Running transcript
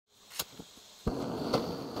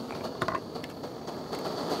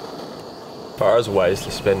far as ways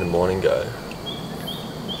to spend a morning go,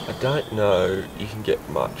 I don't know you can get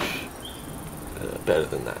much better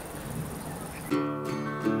than that.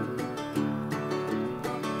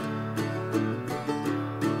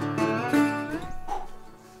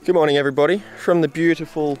 Good morning everybody, from the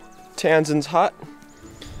beautiful Townsends Hut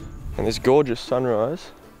and this gorgeous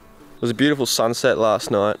sunrise. It was a beautiful sunset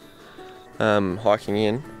last night, hiking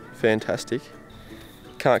in, fantastic.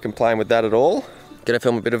 Can't complain with that at all. Gonna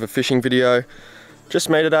film a bit of a fishing video. Just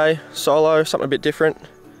me today, solo, something a bit different.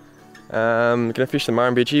 Gonna fish the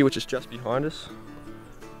Murrumbidgee, which is just behind us.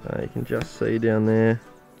 You can just see down there,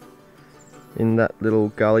 in that little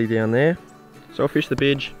gully down there. So I'll fish the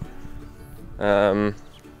bidge.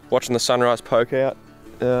 Watching the sunrise poke out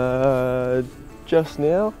just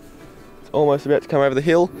now. It's almost about to come over the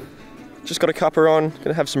hill. Just got a cuppa on,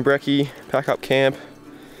 gonna have some brekkie, pack up camp,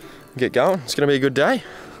 and get going. It's gonna be a good day.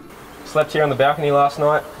 Slept here on the balcony last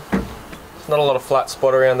night. There's not a lot of flat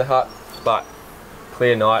spot around the hut, but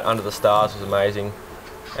clear night under the stars was amazing.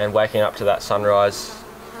 And waking up to that sunrise,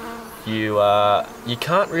 you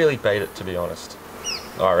can't really beat it, to be honest.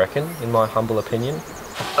 I reckon, in my humble opinion.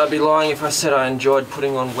 I'd be lying if I said I enjoyed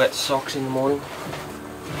putting on wet socks in the morning.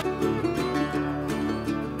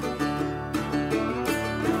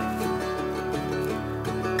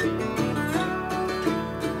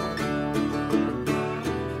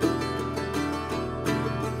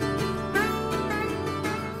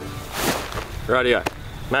 Rightio,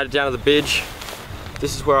 made it down to the bidge.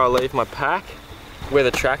 This is where I leave my pack, where the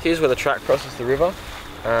track is, where the track crosses the river.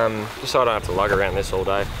 Just so I don't have to lug around this all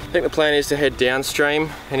day. I think the plan is to head downstream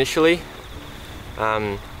initially.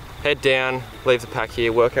 Head down, leave the pack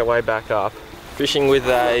here, work our way back up. Fishing with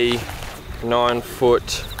a 9-foot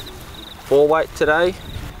 4-weight today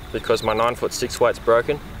because my 9-foot 6-weight's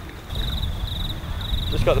broken.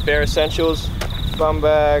 Just got the bare essentials, bum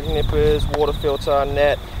bag, nippers, water filter,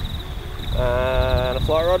 net, and a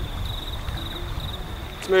fly rod.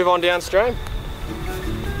 Let's move on downstream.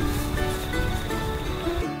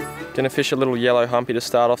 Gonna fish a little yellow humpy to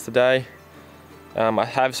start off the day. I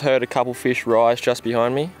have heard a couple fish rise just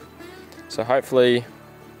behind me, so hopefully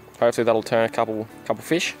that'll turn a couple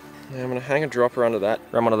fish. Yeah, I'm gonna hang a dropper under that.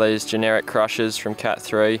 Run one of these generic crushers from Cat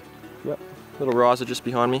 3. Yep, little riser just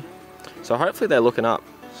behind me. So hopefully they're looking up.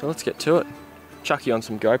 So let's get to it. Chuck you on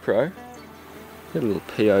some GoPro. Get a little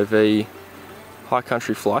POV high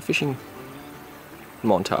country fly fishing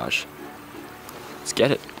montage. Let's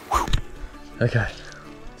get it. Okay.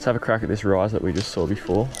 Let's have a crack at this rise that we just saw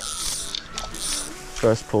before.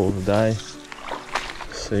 First pull of the day.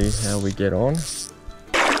 See how we get on.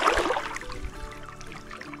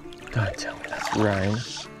 Don't tell me that's rain.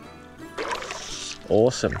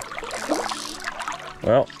 Awesome.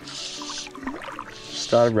 Well,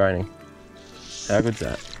 started raining. How good's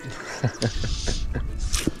that?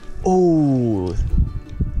 Ooh,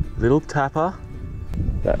 little tapper.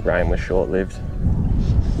 That rain was short-lived.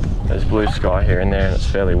 There's blue sky here and there and it's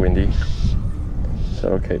fairly windy, so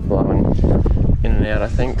it'll keep blowing in and out I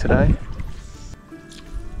think today.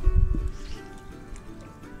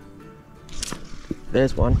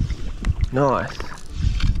 There's one. Nice.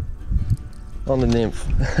 On the nymph.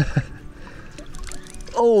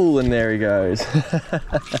 Oh, and there he goes.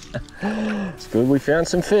 It's good we found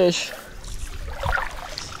some fish.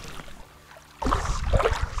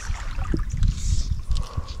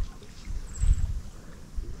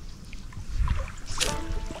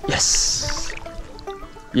 Yes!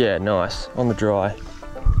 Yeah, nice. On the dry.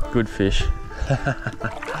 Good fish.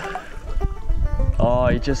 Oh,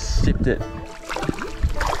 he just sipped it.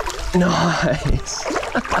 Nice!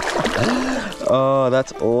 Oh,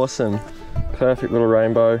 that's awesome. Perfect little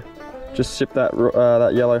rainbow. Just sipped that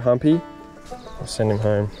yellow humpy. I'll send him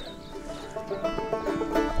home.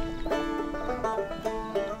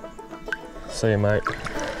 See you, mate.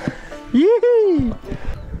 Yee!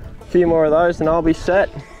 A few more of those and I'll be set.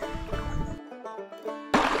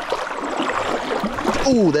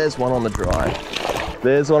 Oh, there's one on the dry.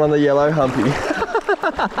 There's one on the yellow humpy.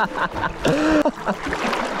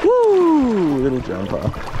 Woo! Little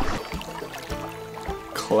jumper.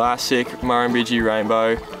 Classic Murrumbidgee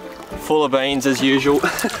rainbow. Full of beans as usual.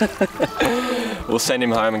 We'll send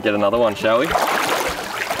him home and get another one, shall we?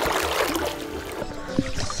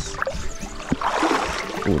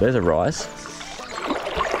 Oh, there's a rise.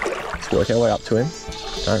 Let's work our way up to him.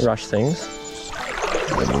 Don't rush things.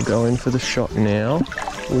 And we'll go in for the shot now.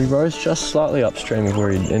 We rose just slightly upstream of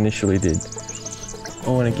where he initially did.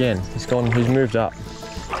 Oh, and again, he's moved up.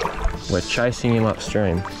 We're chasing him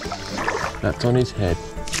upstream. That's on his head.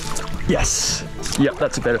 Yes! Yep,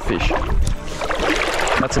 that's a better fish.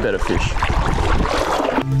 That's a better fish.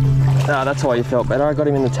 Ah, that's why you felt better. I got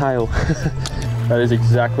him in the tail. That is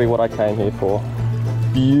exactly what I came here for.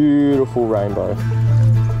 Beautiful rainbow.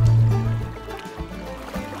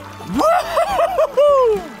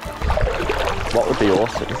 What would be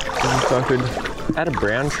awesome if I could add a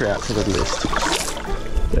brown trout to the list.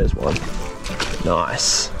 There's one.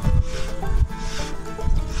 Nice.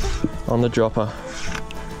 On the dropper.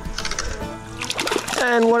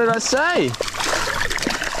 And what did I say?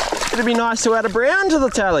 It'd be nice to add a brown to the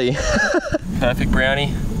tally. Perfect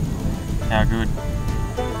brownie. How good.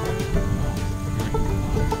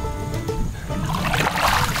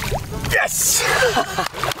 Yes!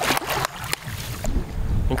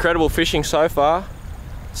 Incredible fishing so far.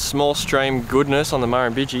 Small stream goodness on the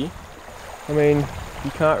Murrumbidgee. I mean,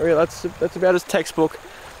 you can't really, that's about as textbook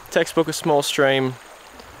a small stream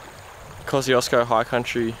Kosciuszko high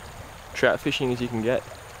country trout fishing as you can get.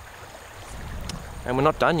 And we're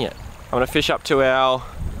not done yet. I'm gonna fish up to our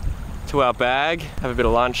bag, have a bit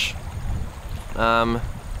of lunch, and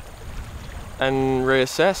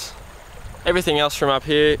reassess. Everything else from up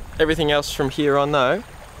here, everything else from here on though,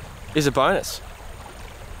 is a bonus.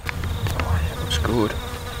 Oh, that looks good.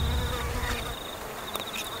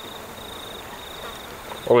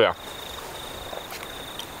 Oh yeah.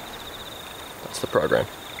 That's the program.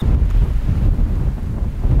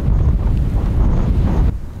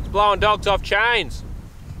 It's blowing dogs off chains.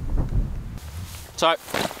 So,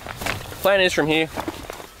 plan is from here,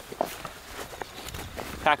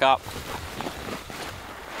 pack up,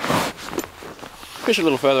 fish a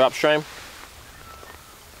little further upstream.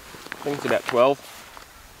 I think it's about 12.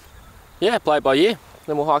 Yeah, play it by ear.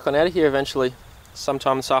 Then we'll hike on out of here eventually,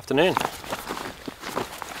 sometime this afternoon.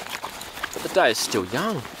 But the day is still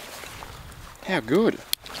young. How good.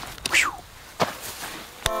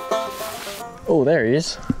 Oh, there he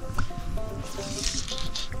is.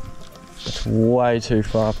 It's way too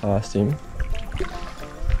far past him.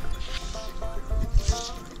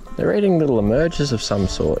 They're eating little emerges of some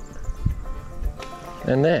sort.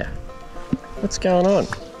 And there. What's going on?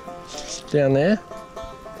 Down there?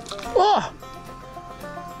 Oh!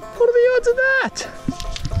 What are the odds of that?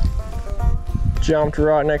 Jumped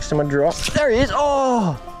right next to my drop. There he is!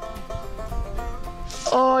 Oh!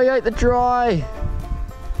 Oh, he ate the dry!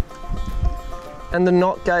 And the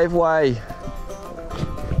knot gave way.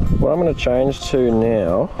 What I'm going to change to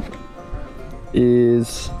now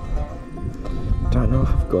is... don't know if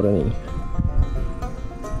I've got any.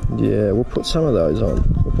 Yeah, we'll put some of those on.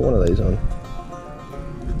 We'll put one of these on.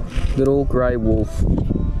 Little grey wolf.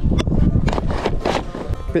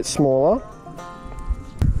 A bit smaller.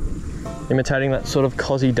 Imitating that sort of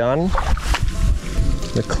cosy dun.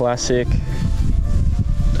 The classic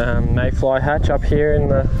mayfly hatch up here in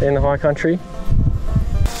the high country.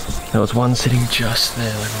 There was one sitting just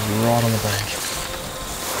there, like right on the bank.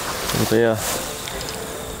 It'll be a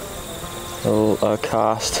little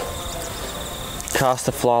cast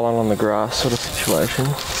a fly line on the grass sort of situation.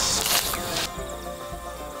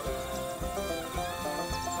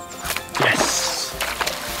 Yes!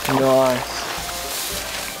 Nice!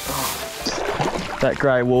 Oh. That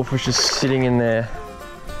grey wolf was just sitting in there.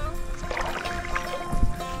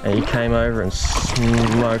 And he came over and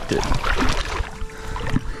smoked it.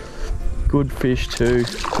 Good fish too.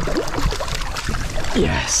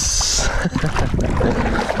 Yes!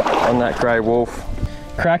 On that grey wolf.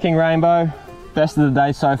 Cracking rainbow. Best of the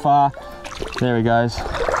day so far. There he goes.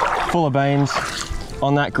 Full of beans.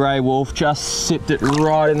 On that grey wolf. Just sipped it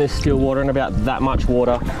right in this still water in about that much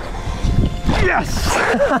water. Yes!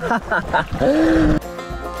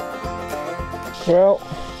 Well,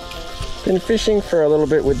 been fishing for a little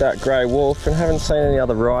bit with that grey wolf and haven't seen any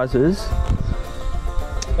other risers.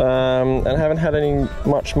 And haven't had any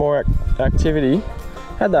much more activity.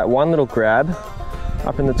 Had that one little grab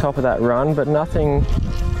up in the top of that run, but nothing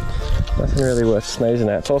really worth sneezing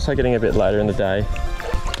at. It's also getting a bit later in the day.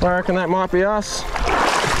 I reckon that might be us.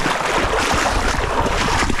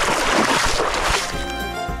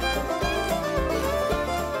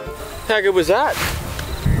 How good was that?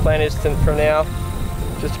 Plan is from now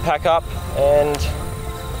just to pack up and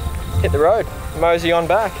hit the road, mosey on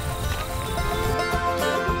back.